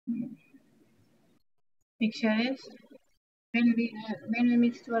Mixture is when we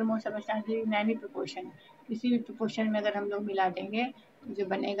mix two or more substances in any proportion. किसी भी proportion में अगर हम लोग मिला देंगे तो जो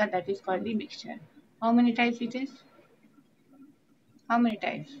बनेगा that is called the mixture. How many types it is? How many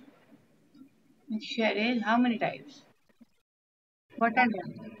types? Mixture is how many types? What are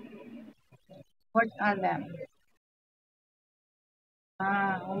them? What are them?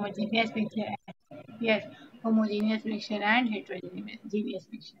 Homogeneous mixture. Yes, homogeneous mixture and heterogeneous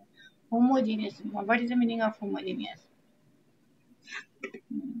mixture. Homogeneous. What is the meaning of homogeneous?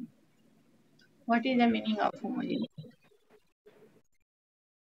 What is the meaning of homogeneous?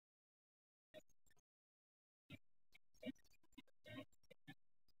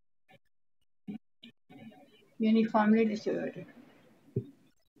 Uniformly distributed.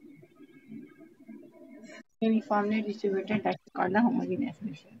 Uniformly distributed, that's called the homogeneous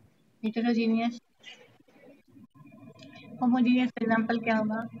mixture. Heterogeneous. Homogeneous example क्या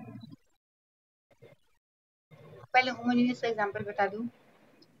होगा? पहले homogeneous का example बता दूं.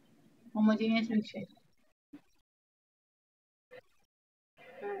 Homogeneous mixture.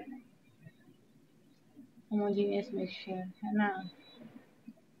 Homogeneous mixture है ना.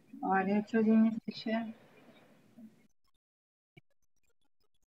 और heterogeneous mixture.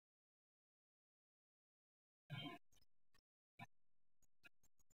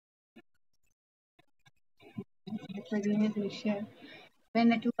 Heterogeneous mixture when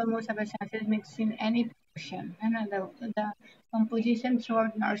the two or more substances mix in any proportion है ना. The composition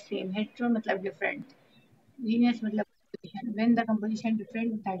throughout not same. Hetero मतलब different. Genius मतलब composition. When the composition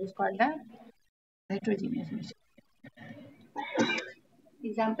different, that is called the heterogeneous mixture.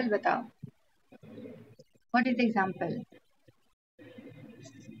 Example बताओ. What is the example?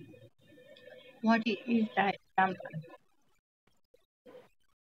 What is the example?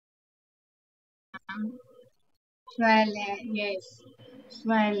 Swirl है. Yes.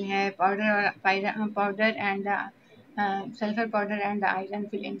 Swirl है. Powder and sulfur powder and the iron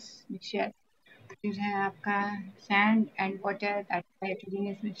fillings mixture. फिर है आपका sand and water, that is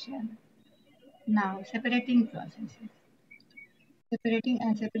heterogeneous mixture. Now separating process. Separating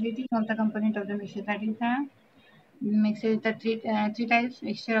of the component of the mixture, that is the mixture is the three types.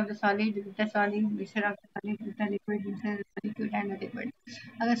 Mixture of the solid with the solid, mixture of the solid with the liquid, mixture of the liquid and the liquid.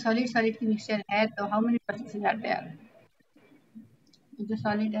 अगर solid की mixture है तो how many processes are there? If the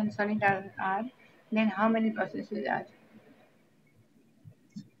solid and solid are then how many processes are?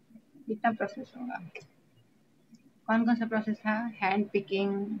 कितना process होगा? कौन कौन सा process था? Hand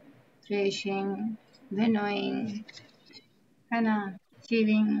picking, threshing, winnowing, है ना,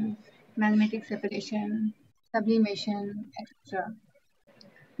 sieving, magnetic separation, sublimation, etc.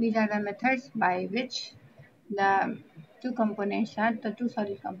 These are the methods by which the the two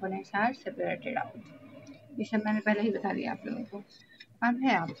solid components are separated out. ये सब मैंने पहले ही बता दिया आप लोगों को. अब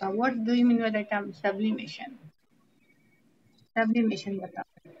है आपका what do you mean by the term sublimation? Sublimation बताओ.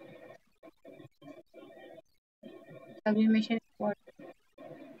 Sublimation what?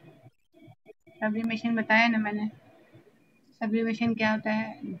 Sublimation बताया ना मैंने. Sublimation क्या होता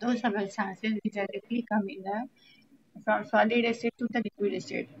है? दो substances which directly come in the from solid state to the liquid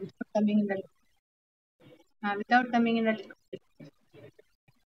state without coming in the liquid.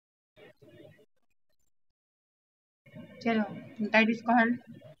 चलो, that is called,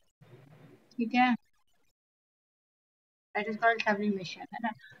 ठीक है, that is called sublimation है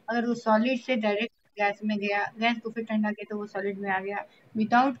ना. अगर वो solid से direct गैस में गया, गैस को फिर ठंडा किया तो वो solid में आ गया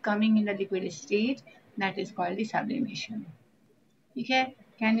without coming in the liquid state, that is called the sublimation. ठीक है.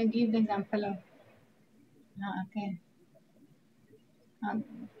 Can you give the example of? हाँ, okay. हाँ,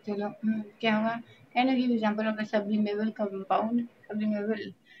 चलो. क्या होगा? Can you give example of the sublimable compound?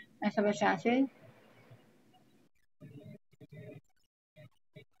 Sublimable substances.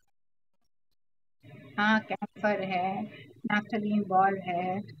 हाँ, कैम्फर है, नैफ्थलीन बॉल है.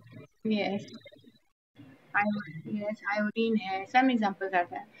 यस. यस, आयोडीन है. Some examples are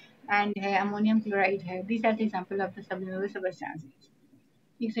there and है अमोनियम क्लोराइड है. These are the example of the sublimable substances.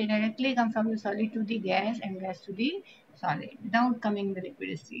 If they directly come from the solid to the gas and gas to the solid without coming in the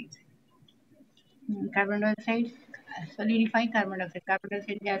liquid state. Carbon dioxide solidified carbon dioxide. Carbon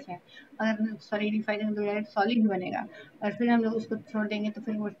dioxide gas है. अगर solidified करेंगे तो direct solid बनेगा और फिर हम लोग उसको छोड़ देंगे तो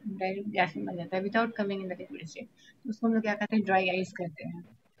फिर वो डायरेक्ट गैस में बन जाता है without coming in the liquid state. तो उसको हम लोग क्या करते हैं? ड्राई आइस करते हैं.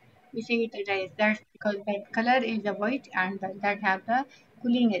 इसे heat ice, that's because that colour is the white and that have the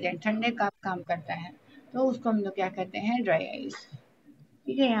cooling agent, ठंडे का काम करता है. तो उसको हम लोग क्या करते हैं? Dry ice.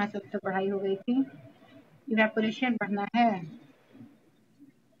 ठीक है. यहाँ सब तो पढ़ाई हो गई थी. इवेपोरेशन पढ़ना है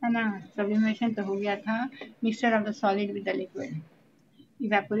ना. सब्लिमेशन तो हो गया था. Mixture of the solid with the liquid.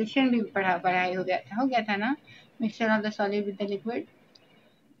 Evaporation भी पढ़ाई हो गया था ना. Mixture of the solid with the liquid.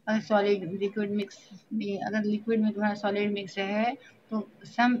 अगर सॉलिड लिक्विड मिक्स में, अगर लिक्विड में तुम्हारा सॉलिड मिक्स है तो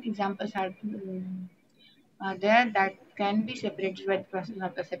some examples are there that can be separated by the process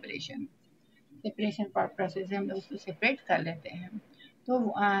of the separation. Separation process से हम लोग उसको सेपरेट कर लेते हैं।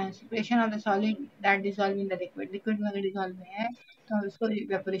 तो separation of the solid that dissolve in the liquid, liquid में अगर डिसॉल्व है तो उसको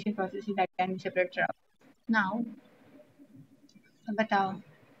evaporation process that can be separated. Now बताओ,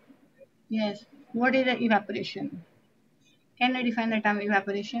 yes, what is the evaporation? Can I define the term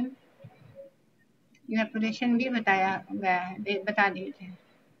evaporation? Evaporation भी बताया गया है, बता दिए थे।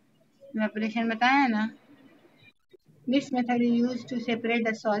 इवेपोरेशन बताया है ना? This method is used to separate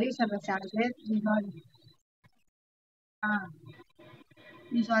the solid substances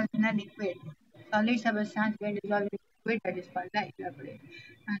dissolved in a liquid. Solid substance get dissolved in liquid, that is called the evaporate.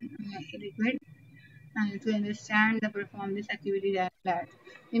 And liquid, and to understand the perform this activity that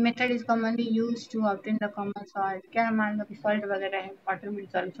the method is commonly used to obtain the common salt. क्या मान लो कि salt वगैरह है, water में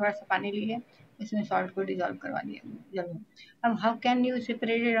dissolve, थोड़ा सा पानी लिए, इसमें salt को डिसॉल्व करवा दिया जब। अब how can you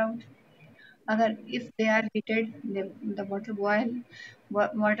separate it out? अगर if they are heated, the water will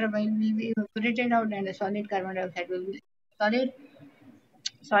be evaporated out and the solid carbon dioxide will be solid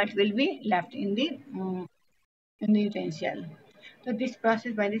salt will be left in the utensil. तो this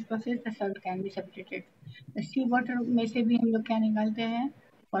process, by this process the salt can be separated. C water में से भी हम लोग क्या निकालते हैं,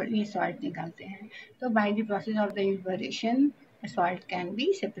 और ये सॉल्ट निकालते हैं। तो by the process of the evaporation the salt can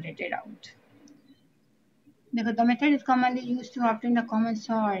be separated out. देखो, the method is commonly used to obtain the common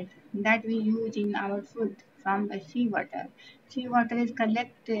salt that we use in our food from the C water. C water is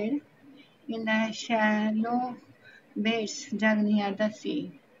collected in the shallow beds dug near the sea।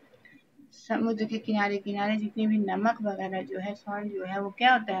 समुद्र के किनारे किनारे जितने भी नमक वगैरह जो है, सॉल्ट जो है, वो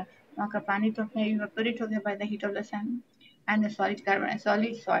क्या होता है, वहाँ का पानी तो अपने इवेपोरेट हो गया by the heat of the sun and the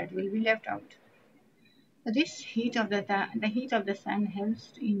solid salt will be left out. So this heat of the heat of the sun helps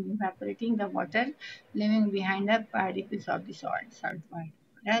in evaporating the water, leaving behind the particles of the salt water.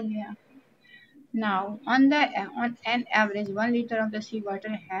 Yeah. Now, on an average, 1 liter of the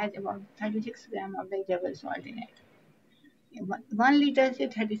seawater has about 36 grams of vegetable salt in it। 1 litre से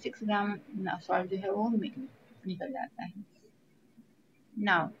 36 ग्राम salt जो है वो निकल जाता है।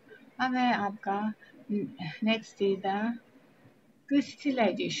 Now अब है आपका next is the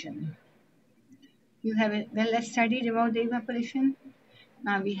crystallization। You have well studied about the evaporation.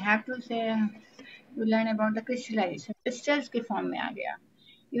 Now we have to say to learn about the crystallization। Crystals के फॉर्म में आ गया।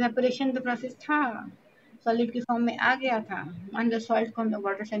 इवेपोरेशन तो प्रोसेस था, सॉलिड के फॉर्म में आ गया था। मान लो सॉल्ट को हम लोग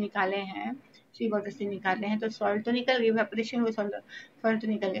वाटर से निकाले हैं, सी वाटर से निकाले हैं, तो सॉल्ट तो निकल गई, इवेपोरेशन वो सॉल्ट तो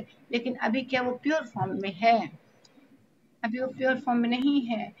निकल गए, लेकिन अभी क्या वो प्योर फॉर्म में है? अभी वो प्योर फॉर्म में नहीं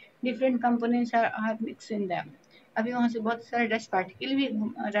है। Different components are mix in them. अभी वहाँ से बहुत सारे डस्ट पार्टिकल भी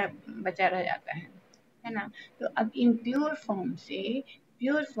बचा रह जाता है ना? तो अब इन प्योर फॉर्म से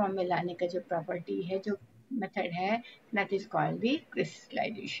प्योर फॉर्म में लाने का जो प्रॉपर्टी है, जो मेथड है, that is called the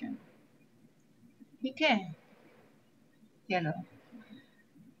crystallisation. ठीक है, चलो,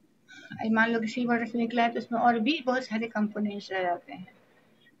 मान लो कि सी वाटर से निकला है तो उसमें और भी बहुत सारे कंपोनेंट्स रह जाते हैं,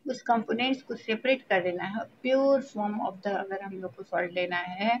 उस कंपोनेंट्स को सेपरेट कर देना है प्योर फॉर्म ऑफ द, अगर हम लोग को सॉल्ट लेना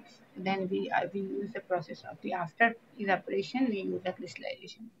है, then we use the process of the after evaporation we use the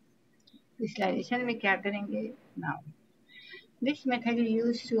crystallisation. Crystallisation में क्या करेंगे? Now this method is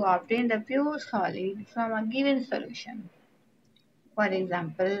used to obtain the pure solid from a given solution। For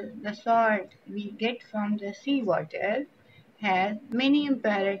example, the salt we get from the seawater has many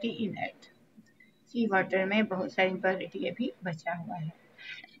impurity in it। C water में बहुत सारी impurity अभी बचा हुआ है।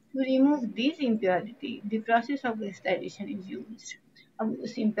 To remove these impurity, the process of crystallization is used। अब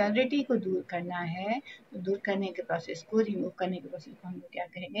उस impurity को दूर करना है, तो दूर करने के प्रोसेस को, रिमूव करने के प्रोसेस को हम लोग क्या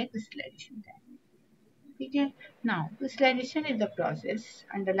करेंगे? क्रिस्टलाइजेशन करेंगे। ठीक है। Now crystallisation is the process,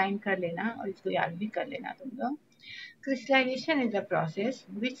 underline कर लेना और इसको याद भी कर लेना तुम लोग। Crystallisation is the process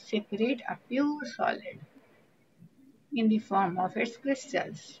which separate a pure solid in the form of its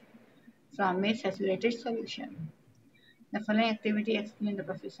crystals from a saturated solution। The following activity explain the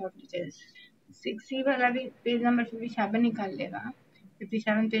process of details। 6C वाला भी पेज नंबर 57 निकाल लेगा।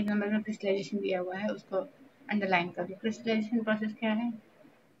 57 पेज नंबर में crystallisation दिया हुआ है, उसको underline कर दो। क्रिस्टलाइजेशन प्रोसेस क्या है?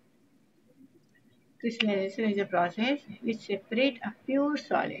 Crystallization is a process which separate a pure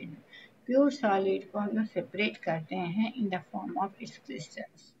solid। Pure solid को हम लोग सेपरेट करते हैं in the form of its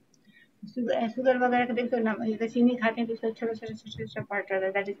crystals. Sugar वगैरह का देखते हो, अगर चीनी खाते हैं तो उसका छोटा छोटा छोटा छोटा पार्ट रहता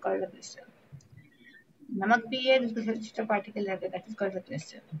है, that is called the crystal. नमक भी है, उसका छोटा छोटा पार्टिकल रहता है, that is called the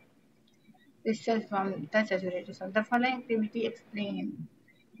crystal. Crystal from the saturated salt. The following activity explain.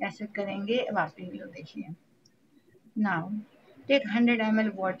 कैसे करेंगे अब आप ही लोग देखिए। Now take 100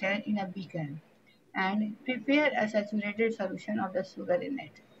 ml water in a beaker and prepare a saturated solution of the sugar in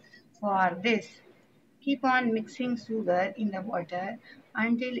it। For this, keep on mixing sugar in the water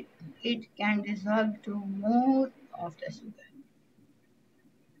until it can dissolve to more of the sugar.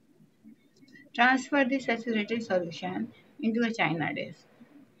 Transfer the saturated solution into a china dish.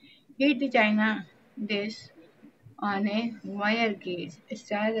 Heat the china dish on a wire gauge.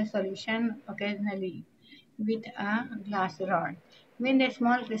 Stir the solution occasionally with a glass rod. When the of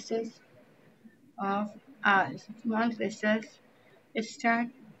small crystals start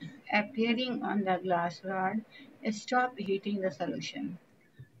appearing on the glass rod, stop heating the solution.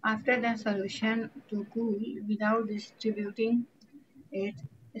 After the solution to cool without distributing it,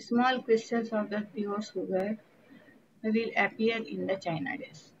 small crystals of the pure sugar will appear in the china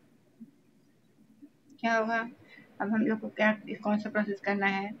dish. क्या होगा? अब हम लोग को क्या कौन सा process करना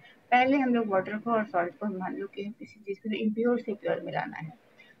है? पहले हम लोग वाटर को और सॉल्ट को मान लो कि किसी चीज़ को इम्प्योर से प्योर मिलाना है।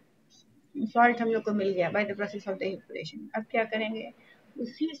 सॉल्ट हम लोग को मिल गया by the process of the evaporation. अब क्या करेंगे?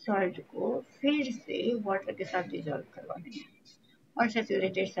 उसी सॉल्ट को फिर से वाटर के साथ डिजोल्व करवा देंगे और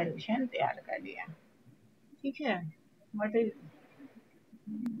सैचुरेटेड सॉल्यूशन तैयार कर लिया। ठीक है? What is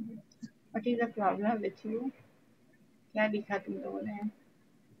what is the problem with you? क्या लिखा तुम लोगों ने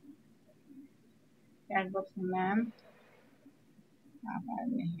चैट बॉक्स में? मैम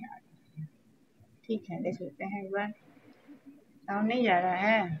आवाज नहीं आ रही। ठीक है, देख लेते हैं एक बार। साउंड नहीं जा रहा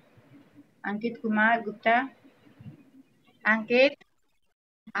है? अंकित कुमार गुप्ता, अंकित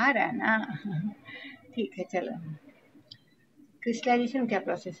आ रहा है ना? ठीक है, चलो। क्रिस्टलाइजेशन क्या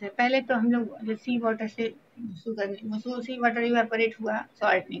प्रोसेस है? पहले तो हम लोग सी वाटर से शुगर सी वाटर इवेपोरेट हुआ,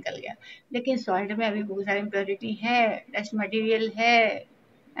 सॉल्ट निकल गया, लेकिन सॉल्ट में अभी बहुत सारी इम्प्योरिटी है, डस्ट मटेरियल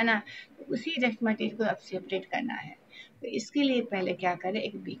है ना? तो उसी डस्ट मटेरियल को अब सेपरेट करना है। तो इसके लिए पहले क्या करें,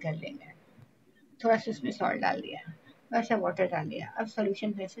 एक बीकर लेंगे, थोड़ा सा उसमें सॉल्ट डाल दिया, थोड़ा सा वाटर डाल दिया, अब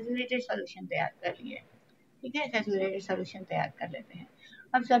सोल्यूशन सैचुरेटेड सोल्यूशन तैयार कर लिए। ठीक है, सैचुरेटेड सोल्यूशन तैयार कर लेते हैं।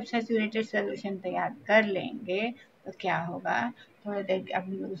 अब सब सैचुरेटेड सोल्यूशन तैयार कर लेंगे तो क्या होगा, थोड़ी देर अब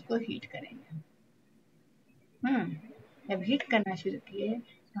हम लोग उसको हीट करेंगे। जब हीट करना शुरू किए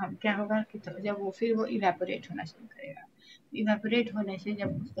तो हम क्या होगा कि तो जब वो फिर वो इवेपोरेट होना शुरू करेगा। इवेपोरेट होने से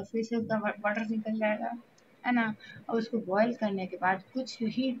जब उसका फिर से उसका वाटर निकल जाएगा, है ना? और उसको बॉईल करने के बाद कुछ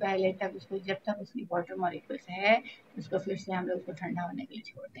ही पहले तक उसको, जब तक उसकी वाटर मॉलिक्यूल्स है, उसको फिर से हम लोग उसको ठंडा होने के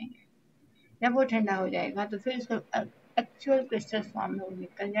लिए छोड़ देंगे। जब वो ठंडा हो जाएगा तो फिर उसको एक्चुअल क्रिस्टल फॉर्म में वो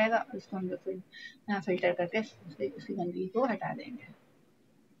निकल जाएगा और उसको हम लोग फिर फिल्टर करके उसकी गंदगी को हटा देंगे,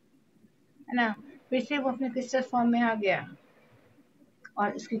 है ना? फिर से वो अपने क्रिस्टल फॉर्म में आ गया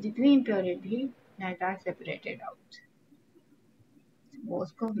और इसकी जितनी impurity that are separated out, वो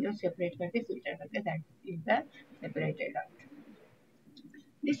उसको हम लोग सेपरेट करके फिल्टर करके that is the separated out.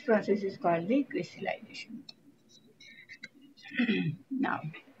 This process is called the crystallisation.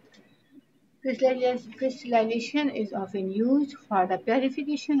 Now crystallization is often used for the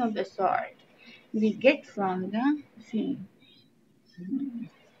purification of the salt we get from the sea.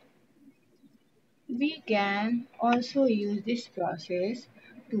 We can also use this process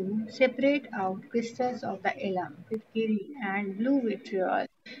to separate out crystals of the alum, Pitkiri and blue vitriol,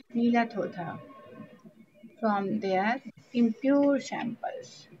 Nila Thotha from their impure samples.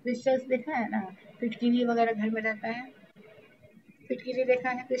 Crystals देखा है ना, फिटकिरी वगैरह घर में रहता है, फिटकिरी देखा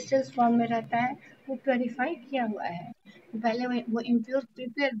है, क्रिस्टल्स फॉर्म में रहता है, वो प्योरीफाई किया हुआ है। तो पहले वो इम्प्योर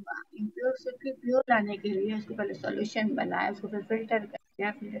प्रिपेयर हुआ, इम्प्योर से फिर प्योर लाने के लिए उसको पहले सॉल्यूशन बनाया, उसको फिर फिल्टर कर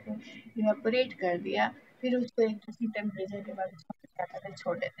दिया, फिर इवेपोरेट कर दिया, फिर उसको एक दूसरी टेम्परेचर के बाद उसको क्या करते हैं,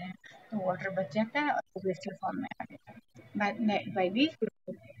 छोड़ देते हैं, तो वाटर बच जाता है और वो क्रिस्टल फॉर्म में आ गया।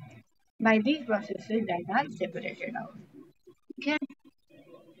 by these processes that are separated out. Okay.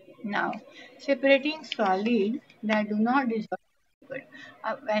 Now, separating solid that do not dissolve liquid.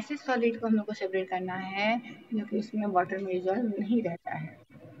 अब वैसे सॉलिड को हम लोग को सेपरेट करना है जो कि उसमें वाटर में डिजॉल्व नहीं रहता है।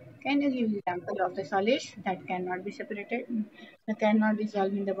 Can you give example of the solids that cannot be separated, that cannot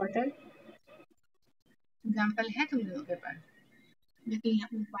dissolve in the water? Example है तुम लोगों के पास जो कि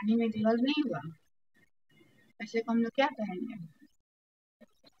पानी में डिजॉल्व नहीं हुआ? ऐसे को हम लोग क्या कहेंगे?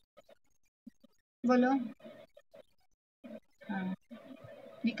 बोलो। हाँ,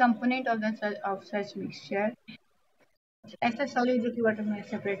 the component of such mixture, ऐसा सॉलिड जो कि वाटर में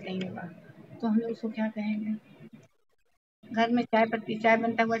सेपरेट नहीं होगा, तो हम लोग उसको क्या कहेंगे? घर में चाय पत्ती, चाय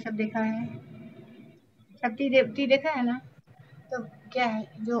बनता हुआ सब देखा है, सब टी देखा है ना? तो क्या है,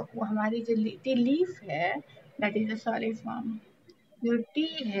 जो वो हमारी जो टी लीफ है that is a solid form, जो टी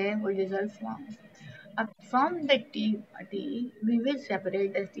है वो डिजॉल्व फॉर्म। अब from the T V will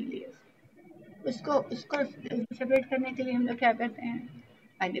separate the T leaf. उसको उसको सेपरेट करने के लिए हम लोग क्या करते हैं,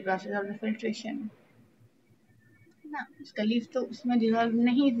 by the process of the filtration ना, उसका लीफ तो उसमें डिजॉल्व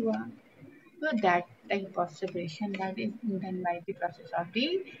नहीं हुआ, so that type of separation that is done by the process of the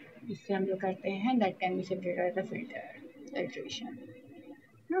इससे हम लोग करते हैं that can be separated by the filtration.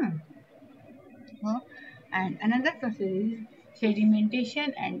 And another process is sedimentation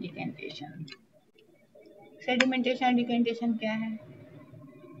and decantation. Sedimentation and decantation क्या है?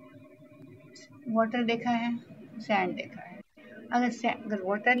 Water देखा है, sand देखा है. अगर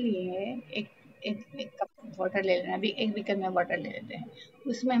वाटर लिए एक एक एक कप वाटर ले लेना, अभी एक बीकर में वाटर ले लेते हैं,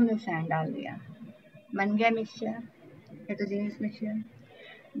 उसमें हमने सैंड डाल दिया, बन गया mixture, heterogeneous mixture.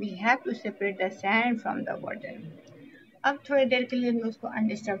 We have to separate the sand from the water. अब थोड़ी देर के लिए हम उसको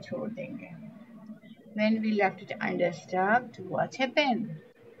अनडिस्टर्ब छोड़ देंगे. When we left it undisturbed, what happened?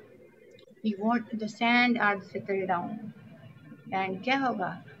 We want the sand are settle down. Sand क्या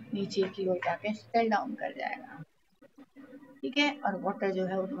होगा? नीचे की ओर जाके सेटल डाउन कर जाएगा. ठीक है, और वाटर जो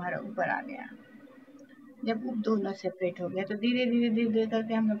है वो तुम्हारा ऊपर आ गया. जब वो दोनों सेपरेट हो गया तो धीरे धीरे धीरे धीरे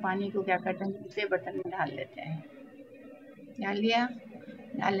करके हम लोग पानी को क्या करते हैं, दूसरे बर्तन में ढाल लेते हैं. डाल लिया.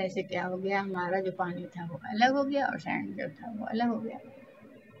 डालने से क्या हो गया, हमारा जो पानी था वो अलग हो गया और सैंड जो था वो अलग हो गया.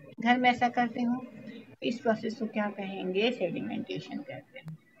 घर में ऐसा करते हो. इस प्रोसेस को क्या कहेंगे? सेडिमेंटेशन कहते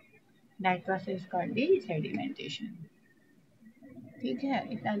हैं. That process called the sedimentation. ठीक है,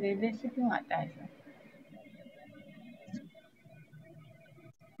 इतना देर देर से क्यों आता है सर?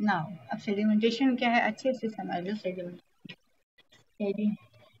 नाउ अब सेडिमेंटेशन क्या है अच्छे से समझ लो. Sedimentation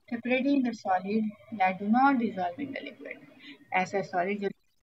separating the solid that do not dissolve in the liquid. ऐसा solid जो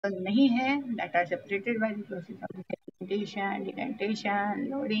नहीं है that are separated by the process of sedimentation, decantation,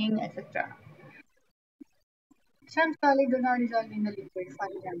 loading, etc. Some solid do not dissolve in the liquid.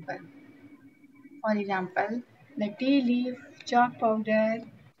 For example, the tea leaf, chalk powder,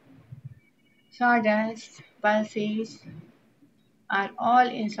 sawdust, pulses are all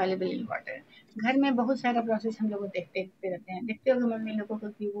insoluble in water. घर में बहुत सारा process हम लोग देखते रहते हैं. देखते होंगे मम्मी लोगों को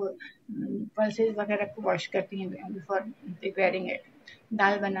कि वो पल्सेस वगैरह को वॉश करती हैं बिफोर प्रिपेयरिंग इट.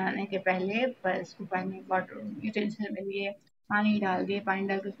 दाल बनाने के पहले पल्स को पानी वाटर यूटेंसिल में लिए पानी डाल दिए. पानी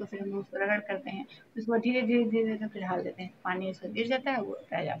डाल के उसको फिर हम उसको रगड़ करते हैं. उसको धीरे धीरे धीरे करके ढाल देते हैं. पानी उसका गिर जाता है, वो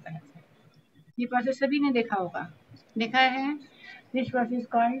रह जाता है. ये प्रोसेस सभी ने देखा होगा. देखा है. दिस प्रोसेस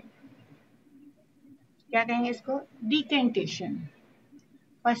कॉल्ड क्या कहेंगे इसको? Decantation.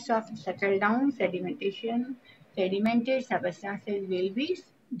 First of settle down, sedimentation. Sedimented substances will be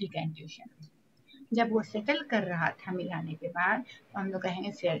decantation. जब वो सेटल कर रहा था मिलाने के बाद तो हम लोग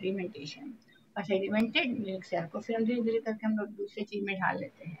कहेंगे सेडिमेंटेशन. और सेडिमेंटेड मिक्सचर को फिर हम धीरे धीरे करके हम लोग दूसरी चीज में ढाल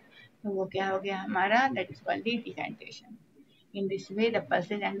लेते हैं. तो वो क्या हो गया हमारा? That is called decantation. In this way, the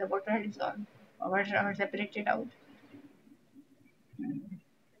pulses and the water are dissolved. Water are separated out.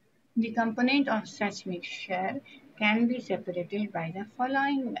 The component of such mixture can be separated by the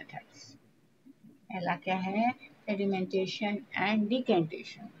following methods. पहला क्या है? Sedimentation and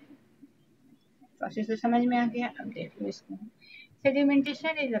decantation. प्रोसेस तो समझ में आ गया. अब देखो इसको.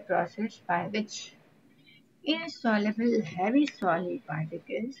 Sedimentation is a process by which insoluble heavy solid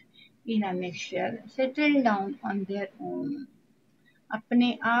particles in a mixture settle down on their own.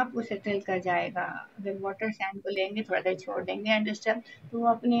 अपने आप वो सेटल कर जाएगा. अगर वाटर सैंड को लेंगे थोड़ा देर छोड़ देंगे अनडिस्टर्ब तो वो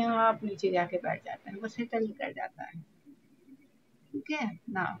अपने आप नीचे जाके बैठ जाता है, वो सेटल कर जाता है. Okay,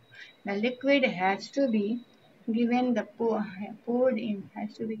 now the liquid has to be given the poured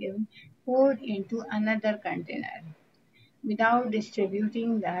into another container without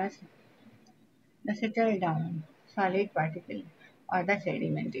distributing the settled down solid particle or the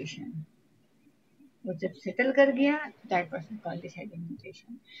sedimentation. वो जब settle कर गया, that process called the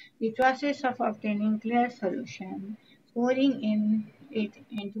sedimentation. The process of obtaining clear solution, pouring it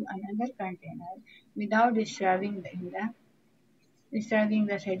into another container without disturbing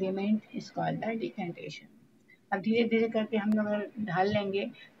the sediment is called the decantation. अब धीरे धीरे करके हम लोग अगर ढाल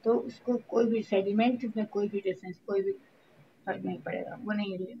लेंगे तो उसको कोई भी सेडिमेंट में कोई भी डिफरेंस कोई भी फर्क नहीं पड़ेगा, वो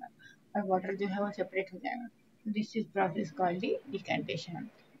नहीं लेगा और वाटर जो है वो सेपरेट हो जाएगा. This is process called the decantation.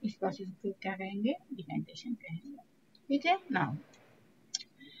 इस प्रोसेस को क्या कहेंगे? डिकेंटेशन कहेंगे. ठीक है. Now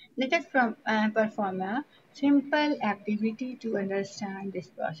let us perform a simple activity to understand this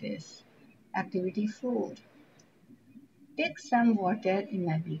process. Activity 4. Take some water in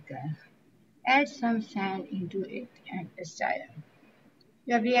a beaker. Add some sand into it and stir.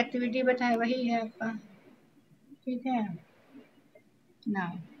 जो अभी activity बताए वही है आपका. ठीक है.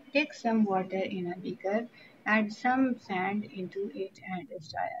 Now take some water in a beaker, add some sand into it and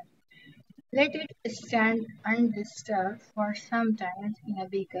stir. Let it stand undisturbed for some time in a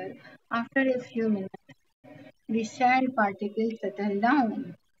beaker. After a few minutes, the sand particles settle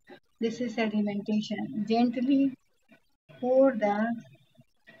down. This is sedimentation. Gently pour the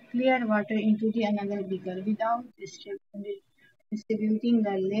clear water into the another beaker without distributing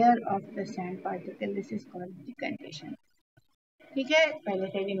the layer of the sand particle. This is called decantation. ठीक है, पहले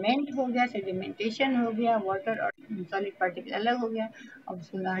sediment हो गया, sedimentation हो गया, water और solid particle अलग हो गया। अब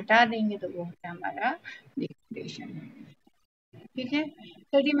उसको हटा देंगे तो वो होता है हमारा डिकम्पोजिशन। ठीक है,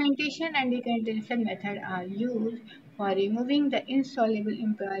 sedimentation and decomposition method are use for removing the insoluble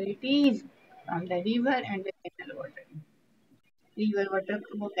impurities from the river and the canal water। River water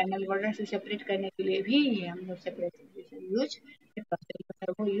को कैनल वाटर से सेपरेट करने के लिए भी ये हम लोग सेपरेशन यूज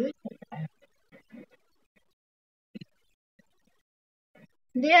वो यूज होता है।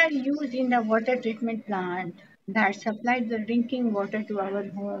 They are used in the water treatment plant that supplies the drinking water to our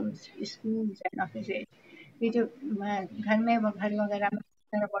homes, schools and offices। ये जो घर में घर वगैरह में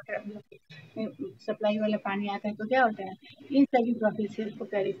सारा वाटर हम लोग सप्लाई वाला पानी आता है तो क्या होता है, इन सभी प्रोसेस को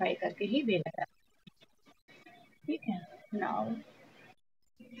क्लैरिफाई करके ही दे रहा है। ठीक है, नाउ